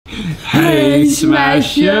Hey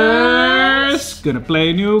Smashers! Gonna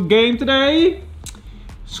play a new game today.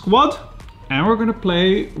 Squad. And we're gonna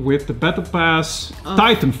play with the Battle Pass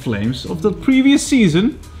Titanflames of the previous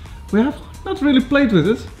season. We have not really played with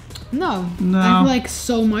it. No. I like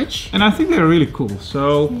so much. And I think they're really cool.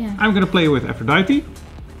 So yeah. I'm gonna play with Aphrodite.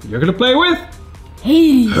 You're gonna play with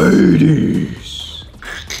Hades.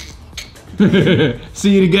 Hades.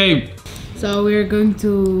 See you in the game. So we're going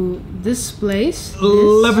to this place.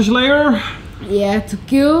 Lavish layer. Yeah, to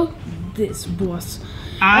kill this boss.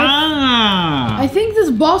 I think this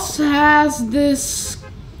boss has this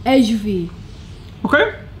HV.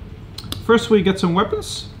 Okay. First we get some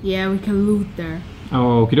weapons. Yeah, we can loot there.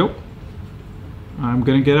 Okie doke. I'm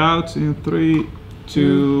gonna get out in 3,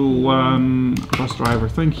 2, 1. Bus driver,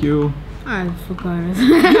 thank you. I forgot it.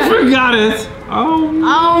 You forgot it! Oh man.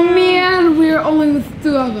 Oh man, we're only with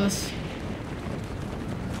 2 of us.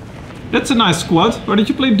 That's a nice squad. Or did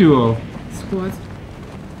you play duo? Squad.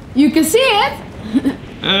 You can see it!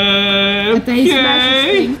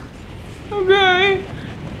 Okay. Okay.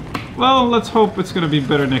 Well, let's hope it's gonna be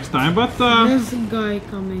better next time, but there's a guy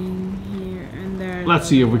coming here and there. Let's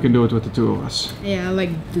see if we can do it with the 2 of us. Yeah, I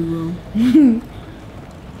like duo.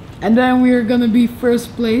 And then we're gonna be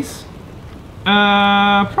first place.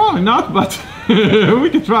 Probably not, but we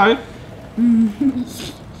can try. No.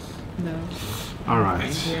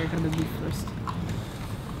 Alright. We're gonna be first.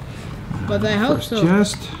 But I hope so.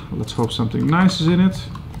 Chest. Let's hope something nice is in it.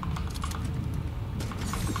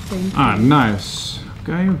 Thank you. Nice.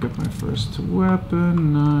 Okay, we got my first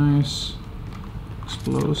weapon. Nice.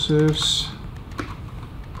 Explosives.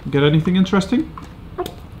 Get anything interesting?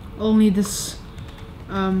 Only this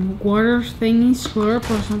water thingy, slurp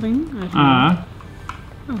or something. I don't know.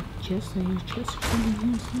 Oh, chest. I hear chest.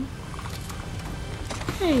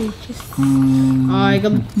 Hey, chest. Oh, I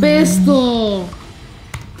got the pistol.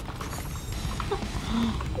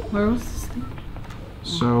 Where was this thing?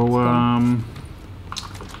 So,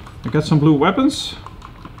 I got some blue weapons.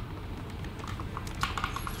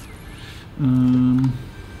 Okie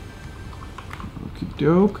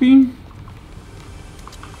dokie.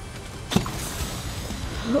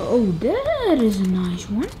 Oh, that is a nice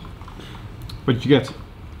one. What did you get?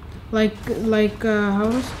 Like how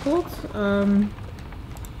is it called?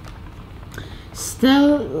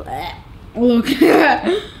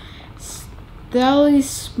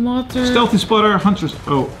 Stealthy spotter, hunters.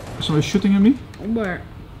 Oh, somebody's shooting at me? Where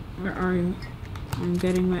are you? I'm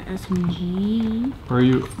getting my SMG. Where are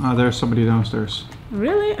you? Ah, there's somebody downstairs.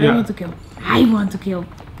 Really? Yeah. I want to kill. I want to kill.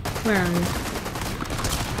 Where are you?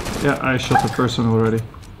 Yeah, I shot the person already.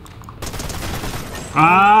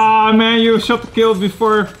 Ah, man, you shot the kill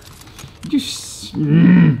before. You.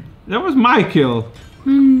 That was my kill.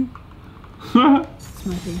 It's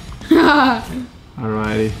my thing.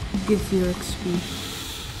 Alrighty. Give you XP.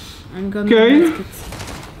 I'm gonna. Okay.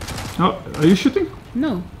 Oh, are you shooting?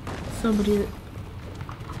 No. Somebody.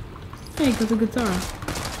 Hey, got a guitar.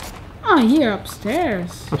 Ah, here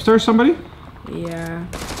upstairs. Upstairs, somebody? Yeah,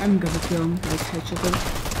 I'm gonna kill him. Like headshot him.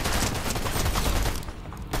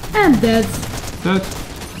 And dead. Dead?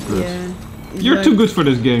 Good. Yeah. You're like, too good for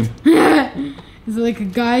this game. It's like a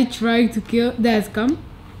guy trying to kill. Dad, come.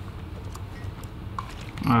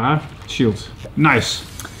 Ah, shield. Nice.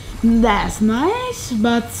 That's nice,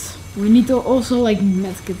 but we need to also like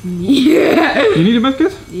medkit me. You need a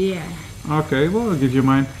medkit? Yeah. Okay, well I'll give you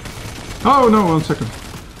mine. Oh no, 1 second.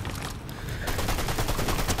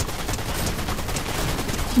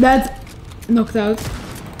 That's knocked out.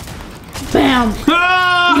 Bam!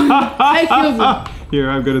 I killed him. Here,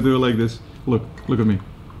 I'm gonna do it like this. Look at me.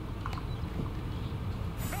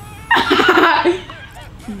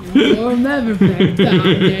 You'll never back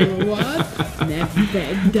down, never what? Never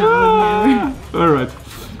back down, never.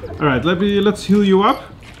 Alright, let's heal you up.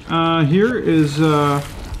 Here is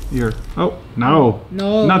here. Oh no.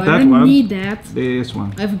 No, not that I don't one. need that. This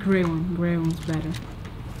one. I have a grey one. Grey one's better.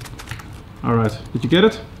 Alright, did you get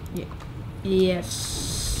it? Yeah.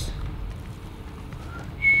 Yes.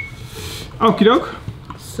 Okie doke.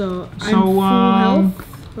 So I'm full health.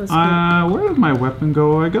 Let's go. Where did my weapon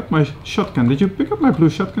go? I got my shotgun. Did you pick up my blue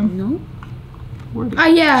shotgun? No. Where did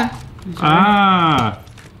Yeah. Ah.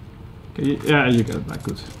 Okay, yeah, you got it back.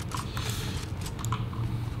 Good.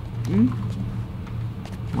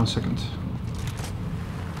 1 second.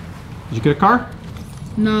 Did you get a car?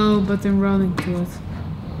 No, but I'm running to it.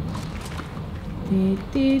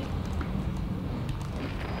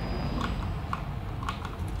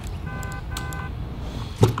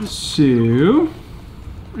 So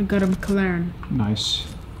I got a McLaren. nice.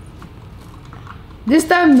 This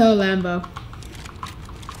time no Lambo.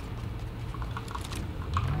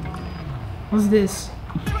 What's this?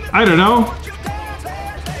 I don't know.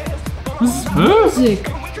 What's this music?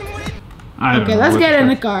 I don't Okay, know let's what get the in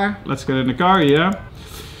the fuck. car. Let's get in the car, yeah.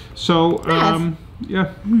 So,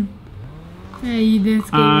 yeah. Yeah, you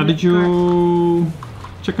didn't get in Did the car. you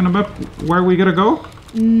check on the map where we gotta go?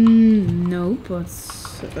 No, but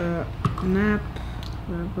map.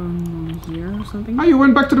 We're going on here or something. Oh, you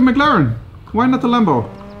went back to the McLaren. Why not the Lambo?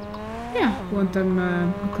 Yeah, want a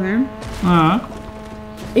McLaren.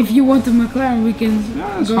 If you want a McLaren, we can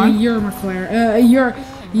that's go fine. your McLaren.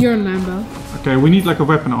 Your Lambo. Okay, we need like a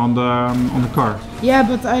weapon on the car. Yeah,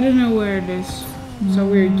 but I don't know where it is. So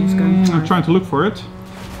we're just going to I'm trying to look for it.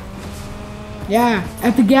 Yeah,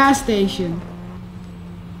 at the gas station.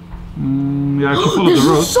 Yeah, if you follow the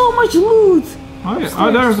road. There's so much loot! Oh yeah,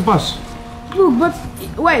 oh there's the bus. Look, but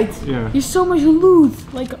wait. Yeah. There's so much loot.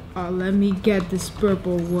 Like, let me get this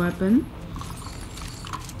purple weapon.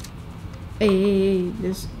 Hey,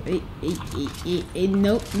 this.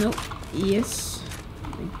 Nope. Yes.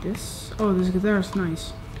 Like this. Oh, this guitar is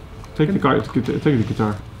nice. Take the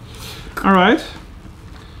guitar. All right.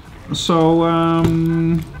 So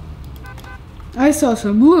I saw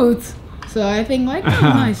some loot, so I think like, oh,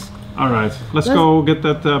 nice. all right, let's go get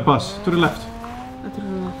that bus to the left. To the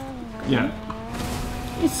left. Yeah.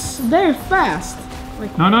 It's very fast.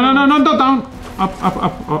 Like, No, down. Up.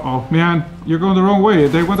 Uh-oh, man, you're going the wrong way.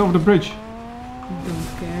 They went over the bridge.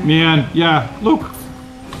 Don't care. Man, yeah, look.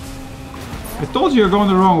 I told you you're going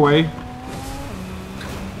the wrong way.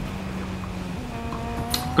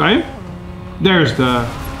 Okay. There's the...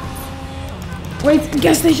 Wait,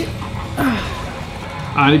 gas station.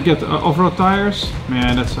 I did get off-road tires.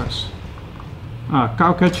 Man, that sucks.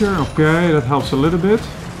 Cow catcher. Okay, that helps a little bit.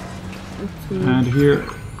 And here...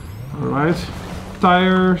 Alright.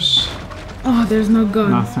 Tires. Oh, there's no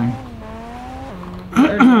gun. Nothing.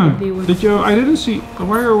 Did you... I didn't see...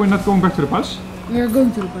 Why are we not going back to the bus? We are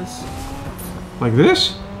going to the bus. Like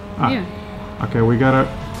this? Yeah. Okay, we gotta...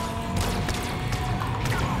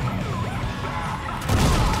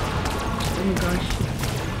 Oh my gosh.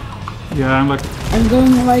 Yeah, I'm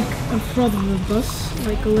going like in front of the bus.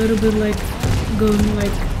 Like a little bit like going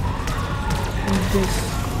like this.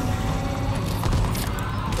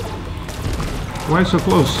 Why so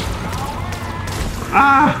close?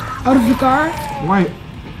 Ah! Out of the car? Why?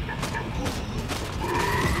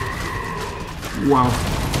 Wow.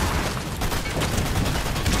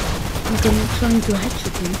 I'm trying to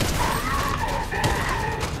headshot him.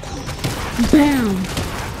 Bam!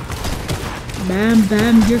 Bam,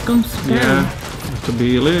 bam, here comes spam. Yeah, have to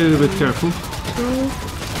be a little bit careful. So,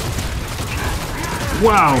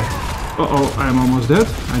 Wow! Uh-oh, I'm almost dead.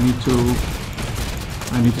 I need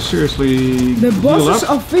to seriously the heal boss is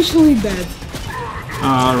up. officially dead.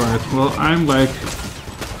 Alright, well I'm like...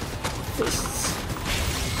 Fists.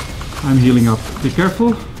 I'm healing up. Be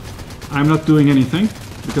careful. I'm not doing anything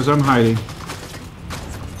because I'm hiding.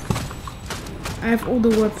 I have all the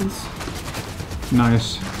weapons.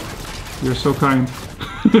 Nice. You're so kind.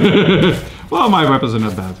 Well, my weapons are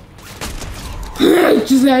not bad.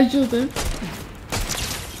 Just headshot him.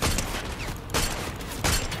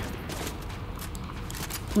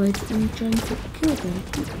 Wait, I'm trying to kill them.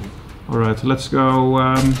 Alright, let's go.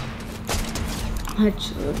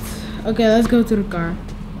 Headshot. Okay, let's go to the car.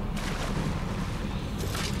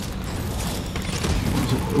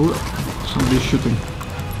 Ooh, somebody's shooting.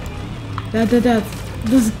 That.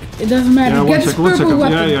 It doesn't matter. Yeah, Get this one purple second.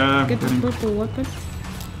 weapon. Yeah, Get this getting- purple weapon.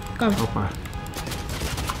 Come. Hoppa.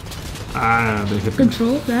 Ah, they hit me.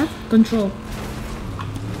 Control that. Control.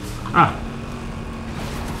 Ah,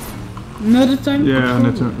 Another time. yeah,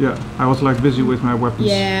 Control. yeah. I was like busy with my weapons.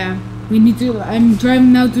 Yeah. We need to. I'm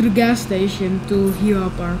driving now to the gas station to heal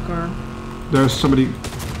up our car. There's somebody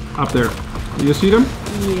up there. You see them?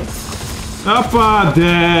 Yes. Appa,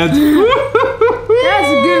 dead. That's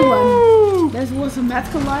a good one. That was a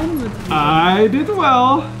medical line, but I did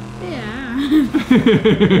well. yeah.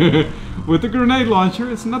 With the grenade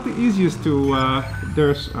launcher, it's not the easiest to.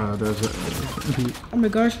 There's a. Oh my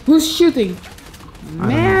gosh, who's shooting?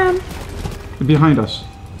 Man, Behind us.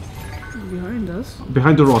 behind us.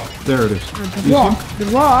 Behind the rock. There it is. The Rock. The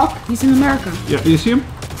Rock. He's in America. Yeah, you see him?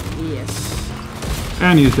 Yes.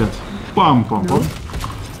 And he's dead. Bam, bam, bam.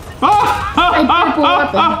 A purple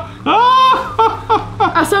weapon.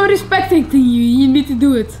 Somebody's spectating you. You need to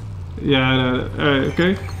do it. Yeah,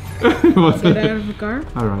 okay. What? Get out of the car.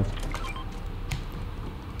 Alright.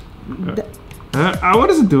 What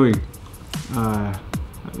is it doing?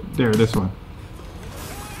 There, this one.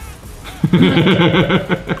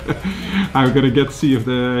 I'm gonna see if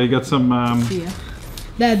I got some. Yeah.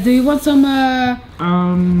 Dad, do you want some?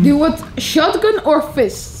 Do you want shotgun or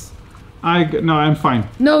fists? No, I'm fine.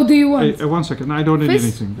 No, do you want? Hey, 1 second. I don't need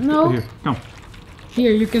Fists? anything. No. Here, come.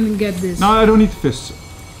 Here, you can get this. No, I don't need fists.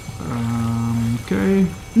 Okay.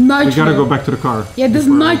 Nitro. We gotta go back to the car. Yeah, this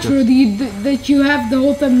nitro that you have the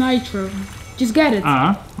whole time nitro. Just get it.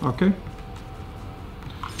 Okay.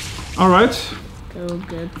 Alright. Go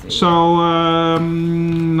get it. So,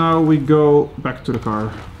 now we go back to the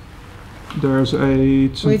car. There's some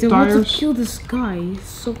Wait, I tires. want to kill this guy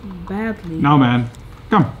so badly. No, man.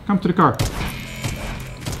 Come to the car.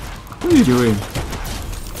 What are you doing?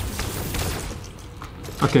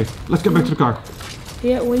 Okay, let's get back to the car.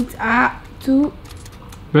 Yeah, wait. Back to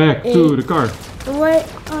the car. Wait,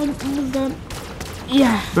 I'm almost done.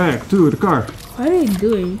 Yeah. Back to the car. What are you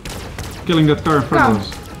doing? Killing that car in front of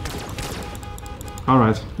us.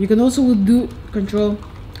 Alright. You can also do control.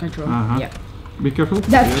 Yeah. Be careful.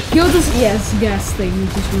 That killed us. Yes, gas thing. You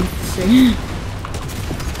just wanted to say.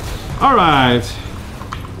 Alright.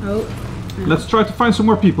 Oh. Let's try to find some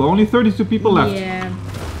more people. Only 32 people left. Yeah.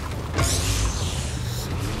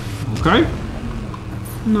 Okay.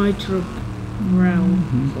 Nitro brown.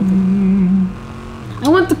 I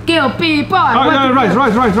want to kill people. Right.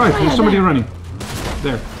 There's somebody running.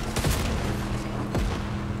 There.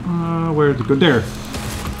 Where did it go? There.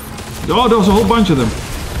 Oh, there was a whole bunch of them.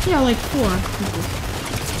 Yeah, like 4 people.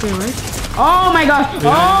 Okay, right? Oh my gosh!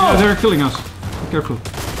 Yeah, they're killing us. Be careful.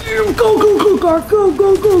 Go, car! Go!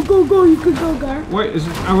 You can go, car. Wait,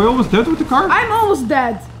 are we almost dead with the car? I'm almost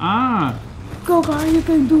dead. Go, car! You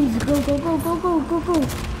can do it. Go!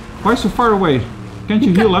 Why so far away? Can't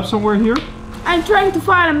you heal up somewhere here? I'm trying to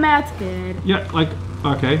find a med kit. Yeah, like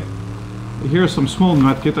okay. Here's some small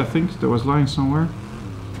med kit. I think that was lying somewhere.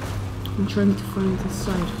 I'm trying to find the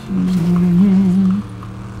side.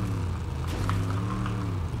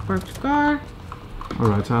 Park the car.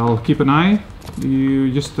 Alright, I'll keep an eye.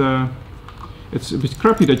 You just it's a bit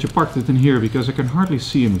crappy that you parked it in here because I can hardly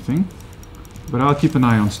see anything. But I'll keep an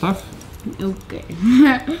eye on stuff. Okay.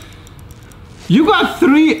 You got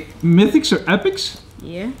 3 mythics or epics?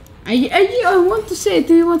 Yeah. I want to say,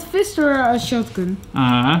 do you want fist or a shotgun?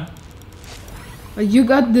 You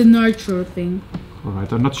got the nitro thing.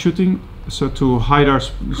 Alright, I'm not shooting, so to hide our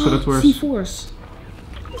so that we're C4s.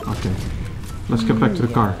 Okay. Let's get back to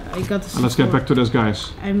the car. I got the C4. And let's get back to those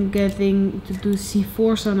guys. I'm getting to do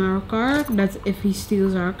C4s on our car. That if he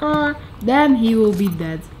steals our car, then he will be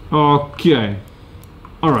dead. Okay.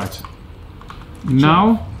 Alright.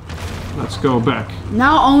 Now let's go back.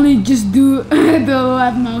 Now only just do the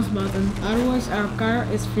left mouse button. Otherwise our car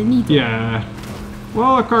is finito. Yeah.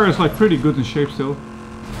 Well, our car is like pretty good in shape still.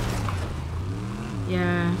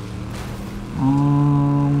 Yeah.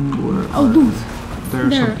 Where Oh, dude. There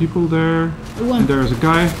are some people there. And there's a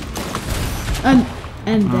guy. And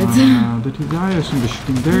dead. Did he die? I somebody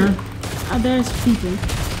shooting there. There's people.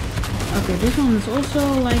 Okay, this one is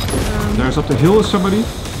also like. There's up the hill is somebody.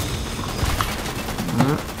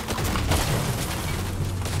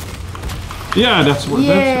 Yeah, that's what.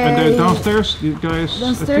 And they're downstairs. These guys.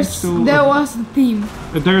 Downstairs. Still, that was the team.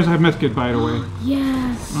 There's a medkit, by the way.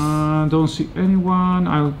 Yes. Don't see anyone.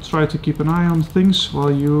 I'll try to keep an eye on things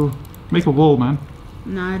while you make a wall, man.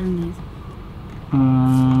 No, I don't need.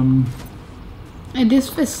 And this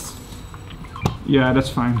fist. Yeah, that's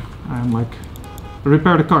fine. I'm like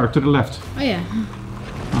repair the car to the left. Oh yeah.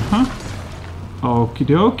 Okie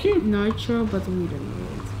dokie. Nitro, but we don't need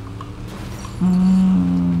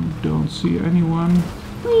it. Don't see anyone.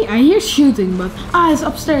 Wait, I hear shooting, but it's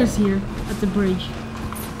upstairs here at the bridge.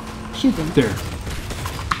 Shooting. There.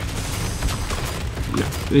 Yeah,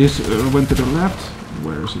 he went to the left.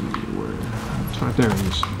 Where is he? Where? It's right there. He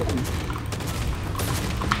is.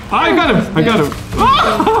 I got him! I got him!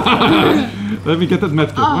 Let me get that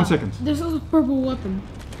medkit. 1 second. There's also a purple weapon.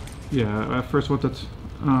 Yeah, I first wanted.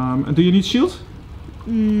 And do you need shield?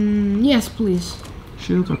 Yes, please.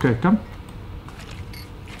 Shield. Okay, come.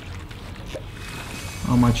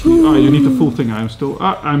 How much? You need the full thing. I'm still.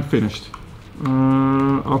 I'm finished.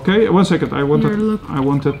 Okay, 1 second. I wanted. Here, look. I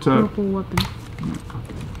wanted. Purple weapon.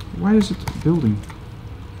 Okay. Why is it building?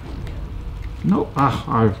 No.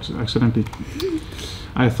 I accidentally.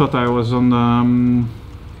 I thought I was on.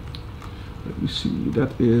 Let me see.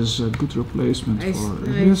 That is a good replacement for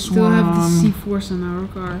this still one. have the C4s on our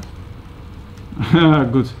car.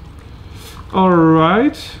 Good. All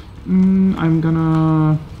right. I'm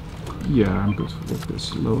gonna. Yeah, I'm good with this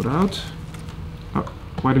loadout. Oh,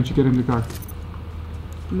 why don't you get in the car?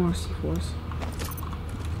 More C4s.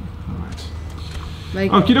 Alright.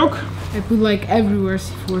 Like, okie doke. I put like everywhere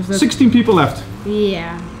C4s. 16 people left.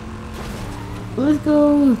 Yeah. Let's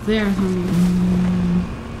go there, honey.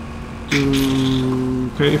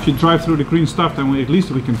 Okay, if you drive through the green stuff, then at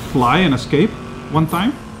least we can fly and escape one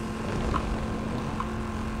time.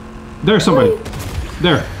 There's somebody.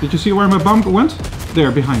 There. Did you see where my bomb went?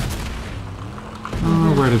 There, behind.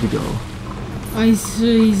 Oh, where did he go? I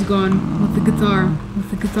see he's gone with the guitar. With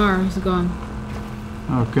the guitar, he's gone.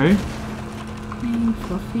 Okay.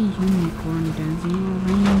 Fluffy unicorn dancing on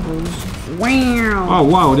rainbows. Wow! Oh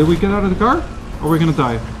wow, did we get out of the car? Or we're gonna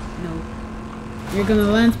die? No. You're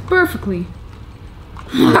gonna land perfectly.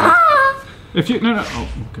 Right. If you no. Oh,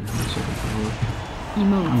 okay. 1 second.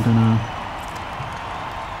 Emote. I'm gonna.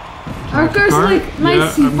 Our car's like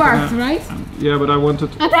nicely parked, right? Yeah, but I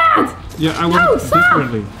wanted. Dad! Yeah, I wanted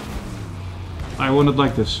differently. I wanted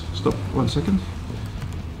like this. Stop. 1 second.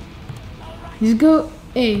 Just go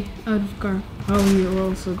A out of the car. Oh, you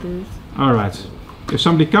also did. All right. If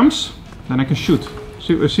somebody comes, then I can shoot.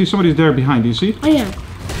 See somebody's there behind. Do you see? Oh yeah.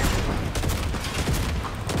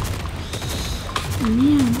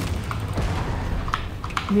 Man.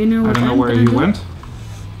 Do you know what I don't know where he went.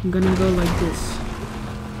 I'm gonna go like this.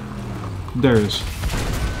 There he is.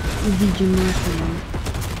 DJ Marshmallow.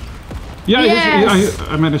 Yeah, yes!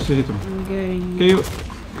 I managed to hit him. I'm getting. Okay,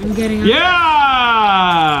 I'm getting.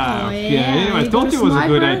 Yeah! Oh, Okay, yeah. I told you it was a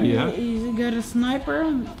good idea. You got a sniper.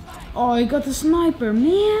 Oh, you got a sniper,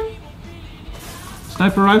 man.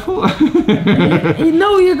 Sniper rifle?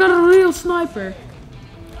 No, you got a real sniper.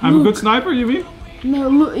 I'm a good sniper, you mean? No,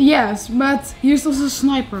 look, yes, but here's also a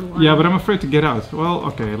sniper line. Yeah, but I'm afraid to get out. Well,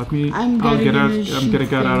 okay, let me. I'll get out. I'm gonna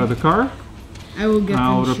get out of the car. I will get.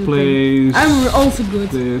 I'll replace. I'm also good.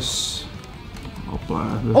 This.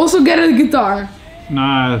 Also get a guitar.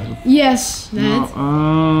 Nah. Yes, Dad.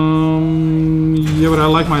 No, yeah, but I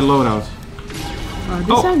like my loadout. Oh,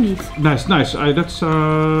 this I need. Nice. That's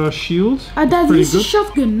shield. Dad, Pretty this is a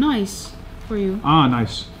shotgun. Nice for you. Ah,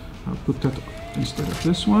 nice. I'll put that instead of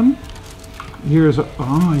this one. Here's a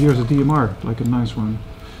DMR, like a nice one.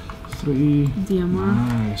 3 DMR.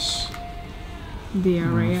 Nice.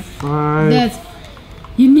 DRA. 5. Dad,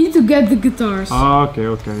 you need to get the guitars.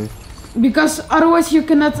 Okay. Because otherwise you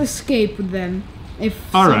cannot escape then. If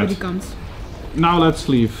somebody comes. Now let's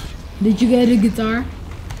leave. Did you get a guitar?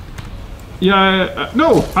 Yeah.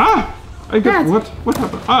 No. I got Dad. What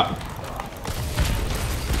happened?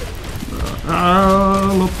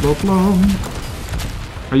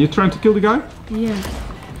 Are you trying to kill the guy? Yeah.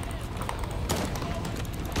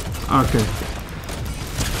 Okay.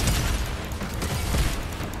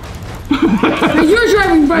 You're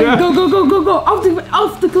driving, Brian. Yeah. Go.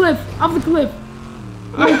 Off the cliff.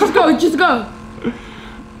 No, just go.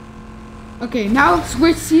 Okay, now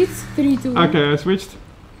switch seats. 3, 2, 1. Okay, I switched.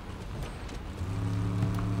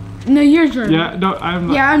 No, you're driving. Yeah, no, I'm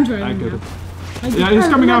not. Yeah, I'm driving. I get now. it. Yeah, he's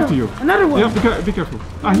coming after you. Another one. Yeah, be careful.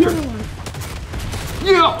 Another one.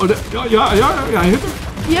 Yeah, I hit him.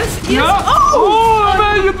 Yes. Yeah. Oh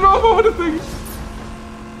man, you drove over the thing.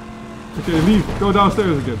 Okay, leave. Go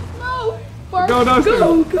downstairs again. No. Bart, go downstairs.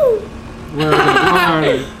 Go.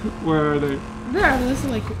 Where are they? There, there's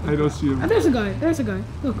like. I don't see him. There's a guy.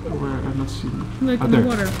 Look. Where? I'm not seeing him. Like in there. the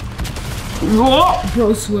water. Whoa!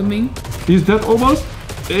 Bro, swimming. He's dead almost.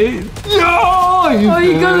 Hey. Yo! He's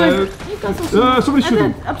You dead. got some. Somebody's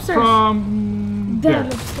shooting. Upstairs. From Dead there.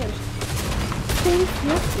 upstairs.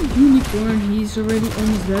 That's a unicorn. He's already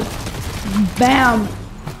almost dead. Bam!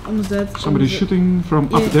 Almost dead. Somebody's shooting from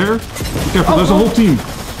up Yeah. there. Be careful. There's a whole team.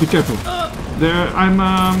 Be careful. There.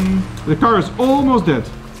 The car is almost dead.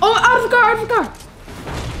 Oh, out of the car.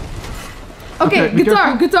 Okay,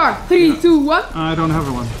 guitar. 3, 2, 1. I don't have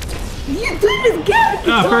one. You didn't get a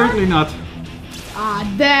guitar. Apparently not.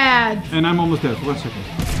 Dad. And I'm almost dead. 1 second.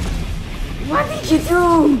 What did you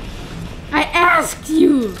do? I asked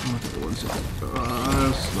you. Okay, 1 second.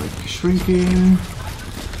 It's like shrinking.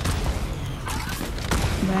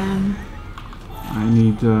 Bam. I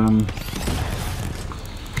need 1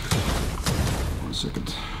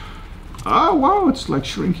 second. Oh wow, it's like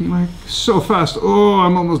shrinking like so fast. Oh,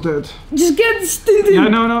 I'm almost dead. Just get this thing. Yeah,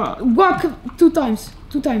 no. Walk 2 times.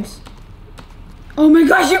 2 times. Oh my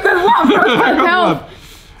gosh, you can walk. Help.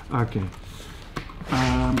 Okay.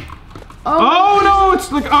 Oh no,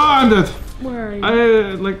 it's like I'm dead. Where are you?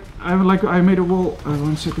 I made a wall.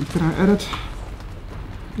 1 second, can I edit?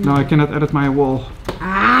 No, I cannot edit my wall.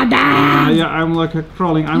 Dad. Yeah, I'm like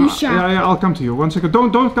crawling. Yeah, I'll come to you. 1 second.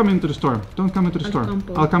 Don't come into the storm. Don't come into the storm.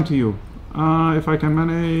 I'll come to you. If I can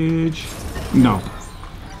manage. No.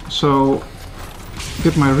 So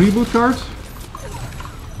get my reboot card.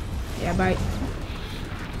 Yeah, bye.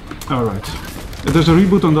 All right. There's a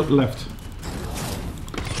reboot on the left.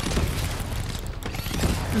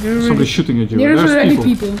 Somebody's shooting at you. There's already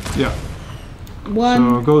people. Yeah. One.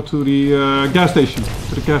 So go to the gas station.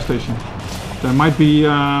 To the gas station. There might be,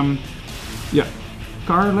 yeah,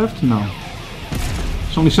 car left? No.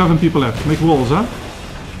 There's only 7 people left. Make walls, huh?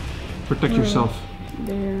 Protect yourself.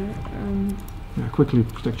 There. Yeah, quickly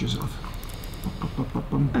protect yourself.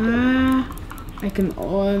 I can.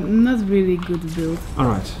 Not really good build. All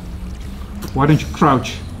right. Why don't you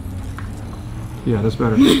crouch? Yeah, that's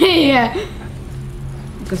better. Yeah.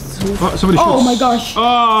 Because Oh, somebody shoots. Oh my gosh.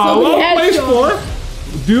 Oh, Somebody well, place headshot.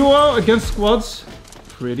 4. Duo against squads.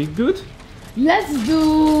 Pretty good. Let's do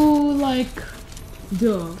like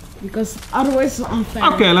duo because otherwise it's unfair.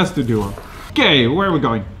 Okay, let's do duo. Okay, where are we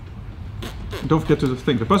going? Don't forget to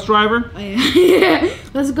think the bus driver. Yeah.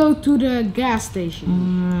 Let's go to the gas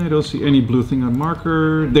station. I don't see any blue thing on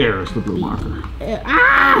marker. There's the blue marker.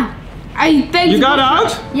 I think You got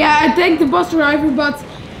out? Yeah, I take the bus driver, but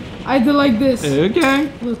I do like this.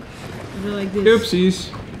 Okay. Look, I do like this.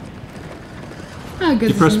 Oopsies.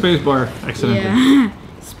 You press spacebar accidentally. Yeah.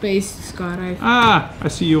 Space skydive. Ah, I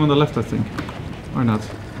see you on the left, I think. Or not?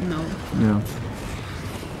 No. Yeah.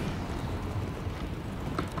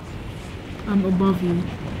 I'm above you.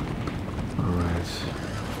 Alright.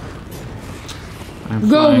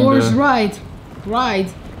 Go horse, right.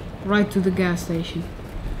 Right to the gas station.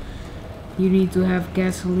 You need to have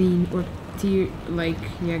gasoline or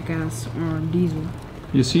gas or diesel.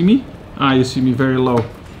 You see me? Ah, you see me very low.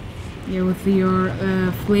 Yeah, with your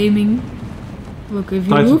flaming. Look, if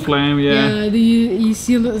you look. Titanflame, yeah. Yeah, you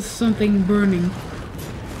see something burning.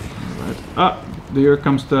 Right. Ah, here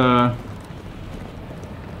comes the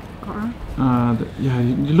Car? yeah,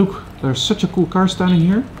 you look, there's such a cool car standing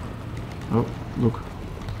here. Oh, look.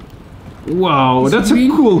 Wow, Is that's it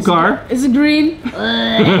green? a cool car. Is it green?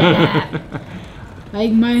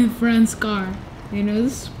 Like my friend's car. You know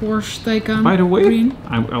this Porsche Taycan. By the way, green?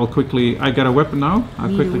 I'll quickly, I got a weapon now.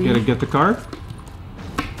 I'll quickly get the car.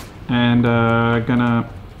 And gonna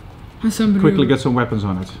quickly get some weapons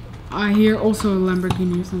on it. I hear also a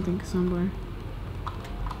Lamborghini or something somewhere.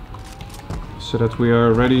 So that we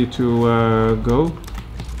are ready to go.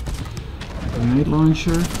 Grenade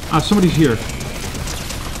launcher. Ah, somebody's here.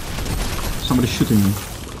 Somebody's shooting me.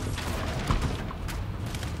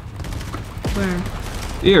 Where?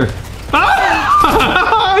 Here.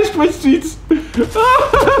 Ah! I switched seats.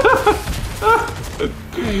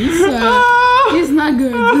 He's not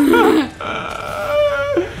good.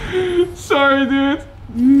 Sorry, dude.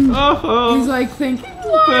 Oh, He's like thinking,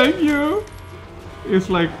 what? thank you. It's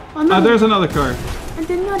like, Oh, no. there's another car. And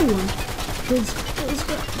then another one.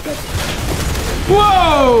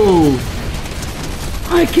 Whoa!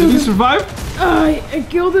 I Did killed he him. survive? I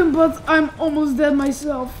killed him, but I'm almost dead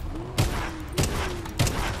myself.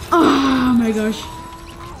 Oh my gosh.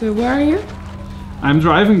 So where are you? I'm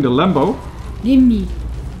driving the Lambo. Give me.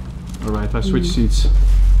 Alright, I switched seats.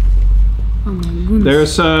 Oh my goodness.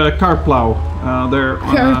 There's a car plow. There.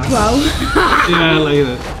 Car plow. Yeah, like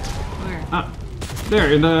that. Where? Ah,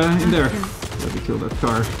 there, in there. Let me kill that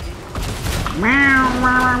car.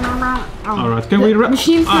 Alright, can we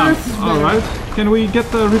machine first is better. Alright, can we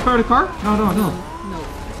repair the car? No. No.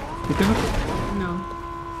 You cannot? No.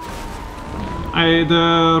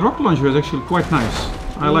 The rocket launcher is actually quite nice.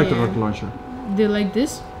 I like the Yeah. rocket launcher. Do you like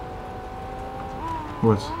this?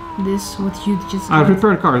 What? This, what you just I got?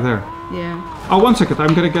 repaired the car there. Yeah. Oh, 1 second,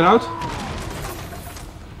 I'm gonna get out.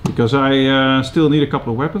 Because I still need a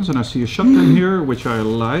couple of weapons and I see a shotgun here, which I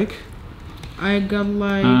like. I got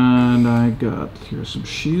like... And I got here some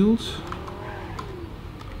shields.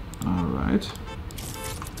 Alright.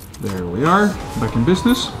 There we are, back in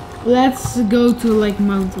business. Let's go to like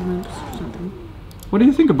mountain or something. What do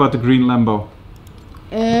you think about the green Lambo?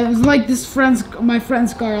 It's like this my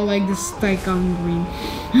friend's car, like this Taycan green.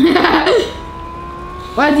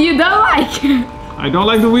 What you don't like? I don't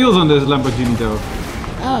like the wheels on this Lamborghini though.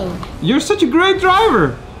 Oh. You're such a great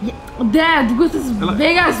driver! Yeah, Dad, with his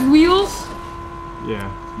big ass wheels. Yeah.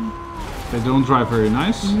 They don't drive very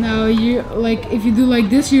nice. No, you like if you do like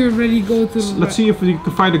this, you already go to. Let's see if we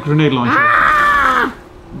can find a grenade launcher. Ah!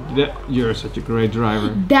 You're such a great driver.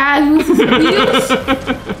 Dad, with his wheels,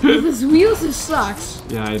 with his wheels, it sucks.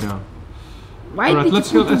 Yeah, I know. Why Alright, did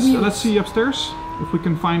let's you go. put the wheels? Let's see upstairs if we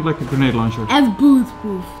can find like a grenade launcher. And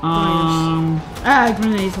bulletproof.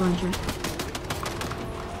 Grenade launcher.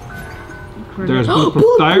 There's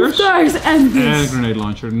bulletproof tires and this. and grenade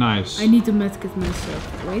launcher. Nice. I need to medkit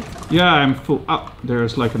myself. Wait. Yeah, I'm full. Oh,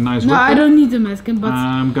 there's like a nice No, weapon. I don't need a medkit, but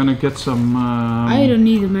I'm gonna get some. I don't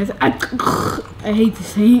need a medkit. I hate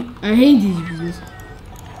this. I hate these videos.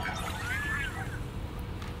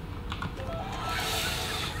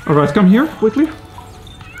 Alright, come here quickly.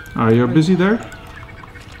 You're busy there?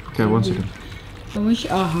 Okay, 1 second. How much?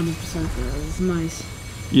 Oh, 100%. That's nice.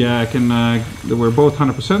 Yeah, I can. We're both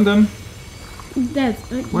 100% then. That.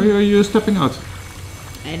 Why are you stepping out?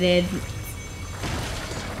 I did.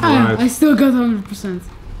 Right. I still got 100%.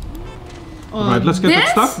 Right, let's get that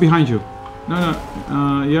stuff behind you. No,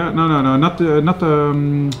 yeah, no, not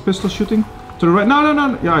the pistol shooting. To the right.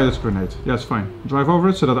 No. Yeah, that's a grenade. Yeah, it's fine. Drive over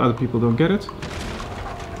it so that other people don't get it.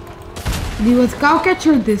 Do you want cow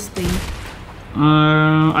catcher this thing?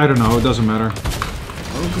 I don't know. It doesn't matter.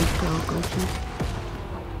 Oh, good cow catcher.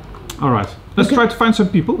 All right. Let's try to find some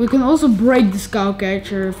people. We can also break this cow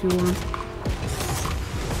catcher if you want.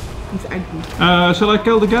 It's ugly. Shall I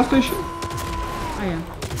kill the gas station? Oh yeah.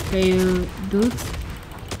 Can you do it?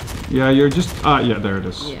 Yeah, you're just. Yeah, there it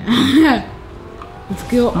is. Yeah. Let's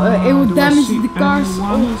kill. It would do I damage see the cars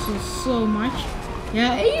anyone? also so much.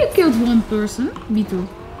 Yeah, you killed one person. Me too,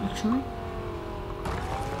 actually.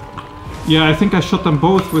 Yeah, I think I shot them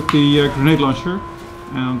both with the grenade launcher,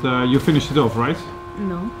 and you finished it off, right?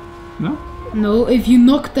 No. No? No, if you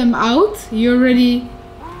knock them out, you already.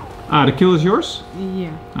 Ah, the kill is yours?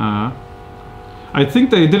 Yeah. I think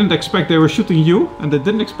they didn't expect they were shooting you, and they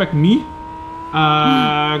didn't expect me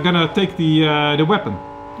gonna take the weapon.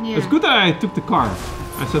 Yeah. It's good that I took the car.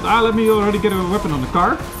 I said, let me already get a weapon on the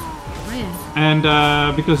car. Oh yeah. And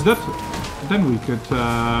because then we could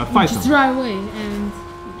fight Just them. drive away and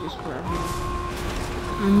just grab it.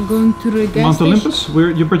 I'm going to the gas Mount station.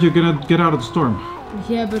 Olympus? But you're gonna get out of the storm.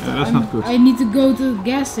 Yeah, but that's not good. I need to go to the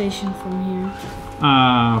gas station from here.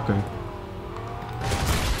 Okay.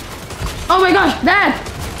 Oh my gosh, Dad!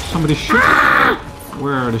 Somebody's shooting.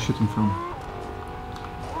 Where are they shooting from?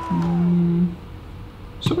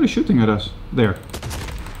 Somebody's shooting at us. There.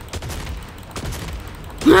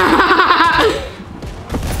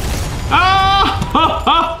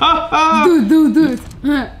 Do it.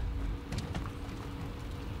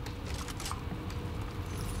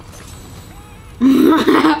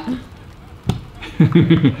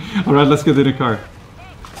 Alright, let's get in the car.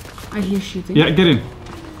 I hear shooting. Yeah, get in.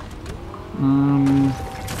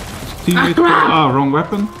 Teammate. Wrong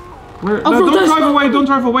weapon. Where? No, don't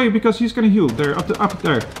drive away because he's gonna heal. There, up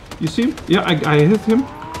there. You see him? Yeah, I hit him.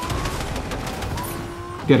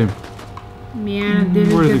 Get him. Yeah,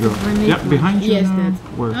 didn't Where did he get go? the grenade. Yeah, behind you. Yes, No. Dad.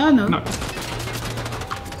 Where? Oh no.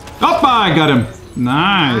 Oppa, I got him.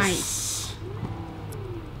 Nice.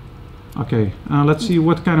 Okay, let's see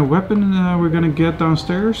what kind of weapon we're gonna get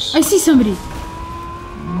downstairs. I see somebody.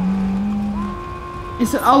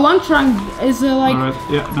 It's a long trunk. It's like Alright,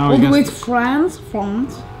 yeah, now all the way against to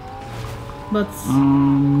France. But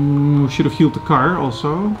we should have healed the car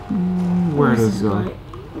also. Where does it go?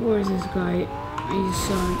 Where's this guy? I just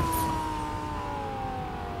saw him.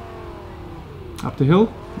 Up the hill?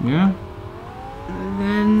 Yeah. And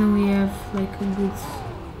then we have like a good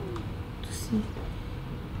to see.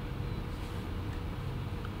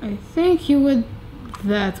 I think he went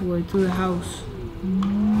that way to the house.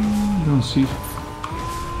 Don't see.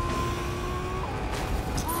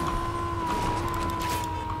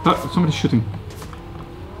 Somebody's shooting.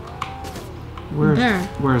 Where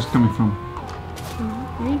is it coming from?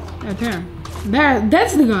 There,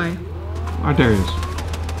 that's the guy. Oh, there he is.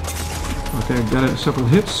 Okay, I got several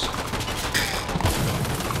hits.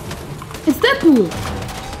 It's Deadpool.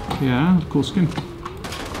 Yeah, cool skin.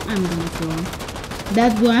 I'm gonna kill him.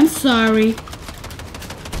 Deadpool, I'm sorry.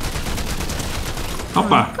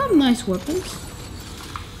 Hoppa! Got nice weapons.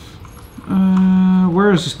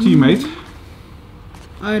 Where is his teammate?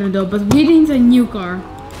 I don't know, but we need a new car.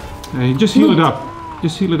 Hey, just heal it up.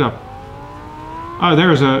 Just heal it up. Ah,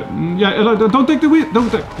 there's a... Yeah, don't take the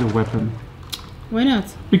weapon. Why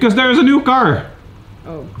not? Because there's a new car.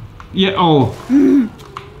 Oh. Yeah, oh.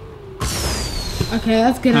 Okay,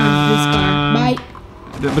 let's get out of this car. Bye.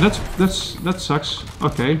 Yeah, but that sucks.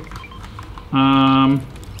 Okay.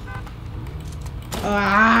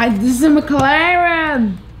 This is a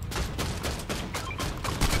McLaren.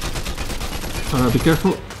 Be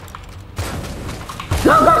careful.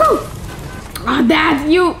 Go! Dad,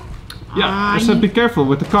 you. Yeah, I said be careful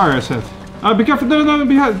with the car. I said. Be careful. No,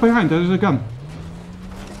 behind. There's a gun.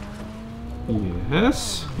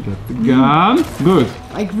 Yes. Get the gun. Good.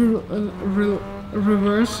 Like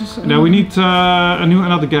reverse. Now we need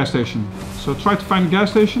another gas station. So try to find a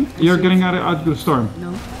gas station. You're getting out of the storm.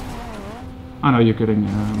 No. I know you're getting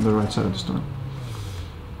on the right side of the storm.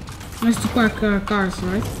 Nice to park cars,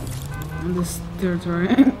 right? On this territory.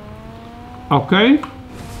 Okay.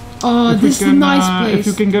 Oh, this is a nice place. If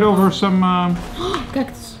you can get over some...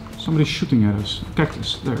 Cactus. Somebody's shooting at us.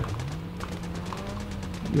 Cactus, there.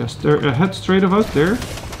 Yes, they're ahead straight of us, there.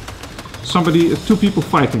 Two people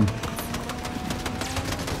fighting.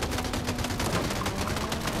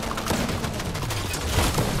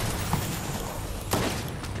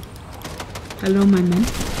 Hello, my man.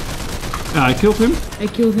 I killed him. I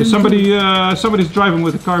killed him. There's somebody's driving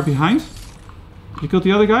with a car behind. You killed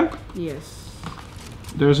the other guy? Yes.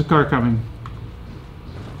 There's a car coming.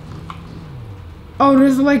 Oh,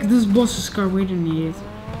 there's like this boss's car waiting near it.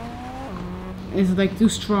 It's like too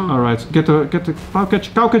strong. Alright, get the cow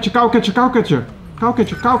catcher.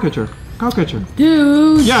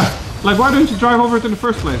 Dude! Yeah, like why don't you drive over it in the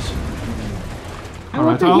first place?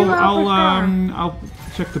 Alright, I'll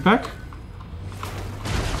check the back.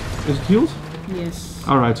 Is it healed? Yes.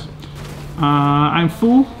 Alright. I'm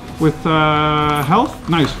full with health.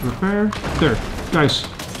 Nice, repair. There, guys.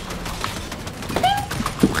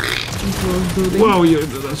 Whoa,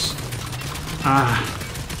 that's...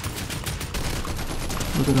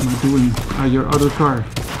 What am I doing? Your other car.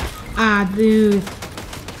 Dude.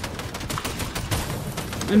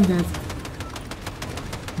 I'm dead.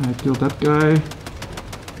 I killed that guy.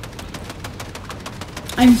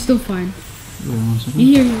 I'm still fine. Yeah, 1 second.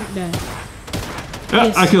 Here, you're dead. Yeah,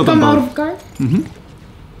 Yes. I killed Come them out both. of the car.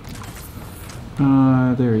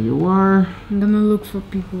 There you are. I'm gonna look for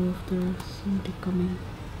people if there's somebody coming.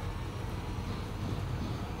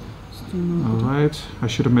 Still nobody. Alright, I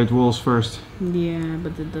should have made walls first. Yeah,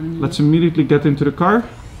 but it doesn't. Let's immediately get into the car.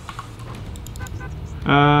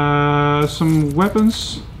 Some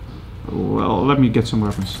weapons. Well, let me get some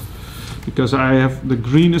weapons. Because I have the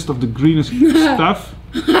greenest of the greenest stuff.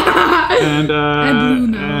 And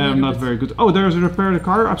I'm not very good. Oh, there's a repair the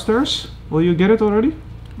car upstairs. Will you get it already?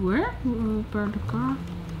 Where? Repair the car?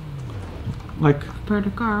 Like Repair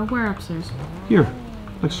the car? Where upstairs? here.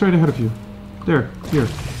 Like straight ahead of you. There, here.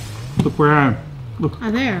 Look where I am. Look.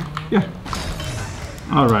 There. Yeah.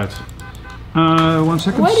 Alright. 1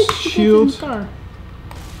 second. Why did you Shield. get in the car?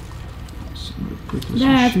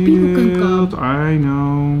 That people can come. I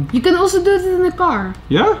know. You can also do it in the car.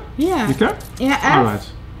 Yeah? Yeah. You can? Yeah. Alright.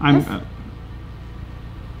 I'm.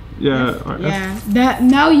 Yeah. Yeah. That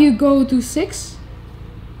now you go to 6,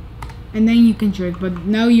 and then you can trade. But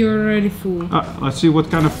now you're already full. Let's see what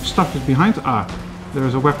kind of stuff is behind.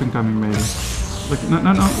 There's a weapon coming maybe. Like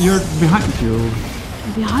no, you're behind you.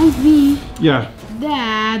 Behind me. Yeah.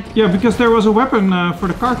 Dad. Yeah, because there was a weapon for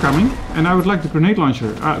the car coming, and I would like the grenade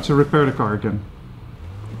launcher to repair the car again.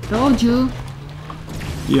 Told you.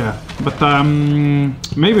 Yeah, but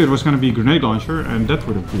maybe it was going to be a grenade launcher, and that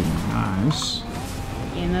would have been nice.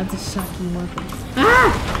 Yeah, not the sucking weapon.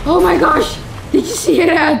 Oh my gosh! Did you see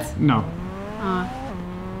that? No.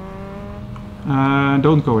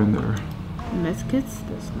 Don't go in there. Medkits,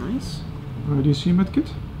 that's nice. Do you see a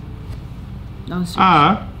medkit? No,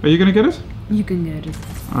 Are you gonna get it? you can get it.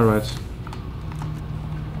 Alright.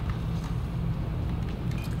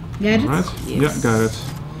 Get it? Alright. Yes. Yeah, got it.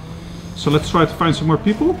 So let's try to find some more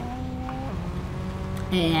people.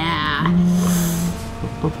 Yeah.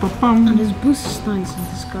 Ba-ba-ba-bum. And this boost is nice in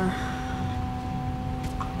this car.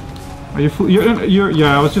 Are you full?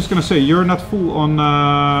 Yeah, I was just gonna say you're not full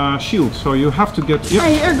on shield, so you have to get. Yep.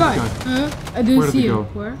 Hey, here, guy. I didn't Where did see he you. go?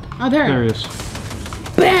 Where? Oh, there. There he is.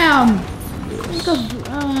 Bam! Because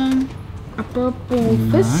a purple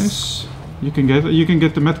fist. Nice. You can get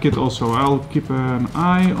the medkit also. I'll keep an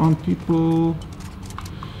eye on people.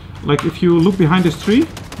 Like if you look behind this tree,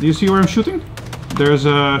 do you see where I'm shooting? There's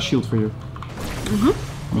a shield for you.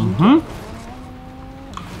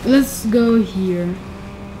 Let's go here.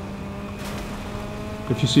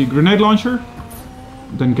 If you see a grenade launcher,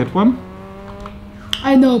 then get one.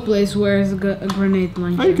 I know a place where is a grenade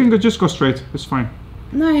launcher. Oh, you can just go straight. It's fine.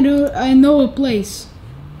 No, I know a place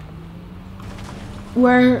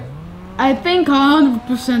where I think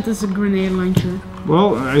 100% is a grenade launcher.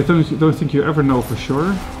 Well, I don't think you ever know for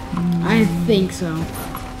sure. I think so.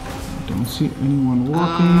 I don't see anyone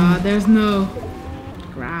walking. There's no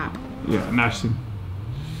crap. Yeah, nasty.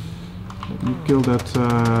 Let me kill that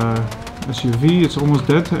SUV. It's almost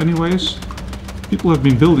dead anyways. People have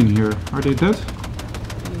been building here. Are they dead?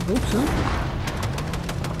 I hope so.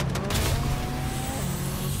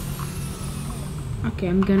 Okay,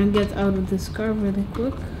 I'm gonna get out of this car really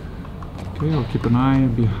quick. Okay, I'll keep an eye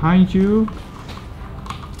behind you.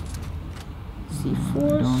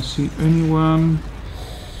 C4. I don't see anyone.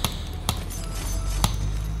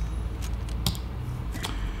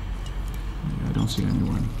 Yeah, I don't see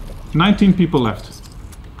anyone. 19 people left.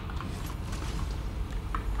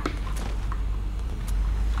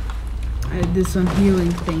 I did some healing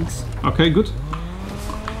things. Okay, good.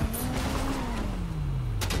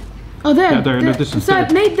 Oh, there. Yeah, there in the distance. Inside,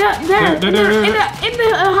 There. Nate, there. In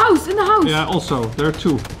the house. In the house. Yeah, also, there are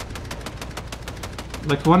two.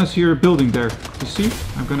 Like one is here building there. You see?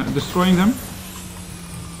 I'm gonna destroying them.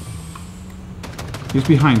 He's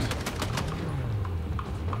behind.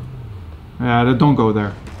 Yeah, don't go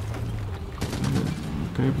there.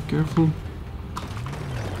 Okay, be careful.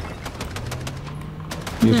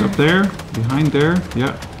 He's There. up there, behind there.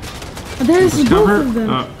 Yeah. There's both Discover. of them.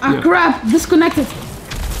 Yeah. Crap! Disconnected.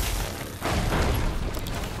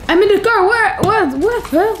 I'm in the car. Where? What?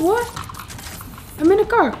 Huh? What? I'm in the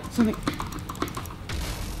car. Something.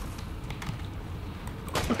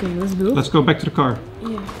 Okay, let's do it. Let's go back to the car.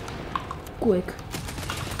 Yeah. Quick.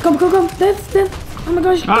 Come. That's. Oh my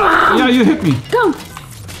gosh. Yeah, you hit me. Come.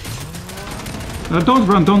 Don't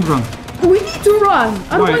run. We need to run.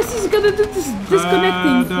 Otherwise he's gonna do this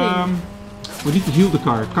disconnecting thing. We need to heal the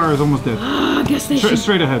car. Car is almost dead. Gas station.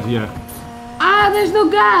 Straight ahead, yeah. There's no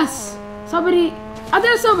gas. Somebody.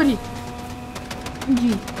 There's somebody.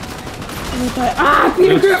 Gee.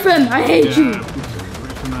 Peter Griffin, I hate you. Peter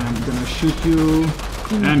Griffin, I'm gonna shoot you.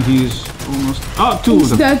 And he's almost... Oh, two of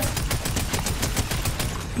them. Dead.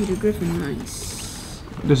 Peter Griffin, nice.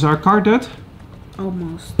 Is our car dead?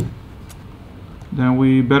 Almost. Then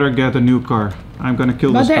we better get a new car. I'm gonna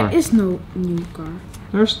kill this car. But there is no new car.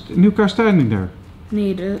 There's a new car standing there.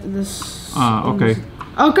 Nee, this... Okay.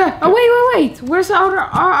 Okay. Oh, wait. Where's our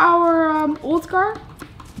old car?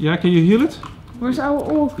 Yeah, can you heal it? Where's our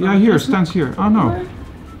old car? Yeah, here, it stands here. Oh no. Where?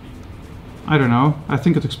 I don't know. I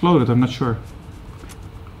think it exploded, I'm not sure.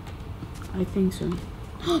 I think so.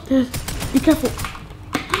 There's... Be careful.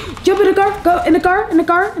 Jump in the car. Go in the car.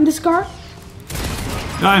 In this car.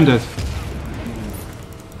 Yeah, I'm dead.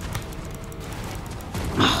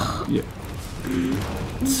 Yeah.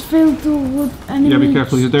 It's filled with enemies. Yeah, be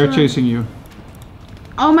careful. They're chasing you.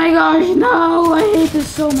 Oh my gosh, no! I hate this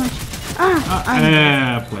so much.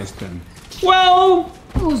 Place 10. Well,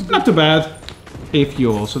 It was good. not too bad. If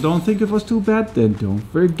you also don't think it was too bad, then don't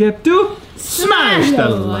forget to smash the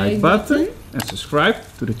like button and subscribe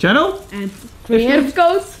to the channel And creative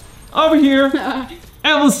codes. over here.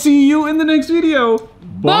 And we'll see you in the next video.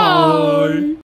 Bye. Bye.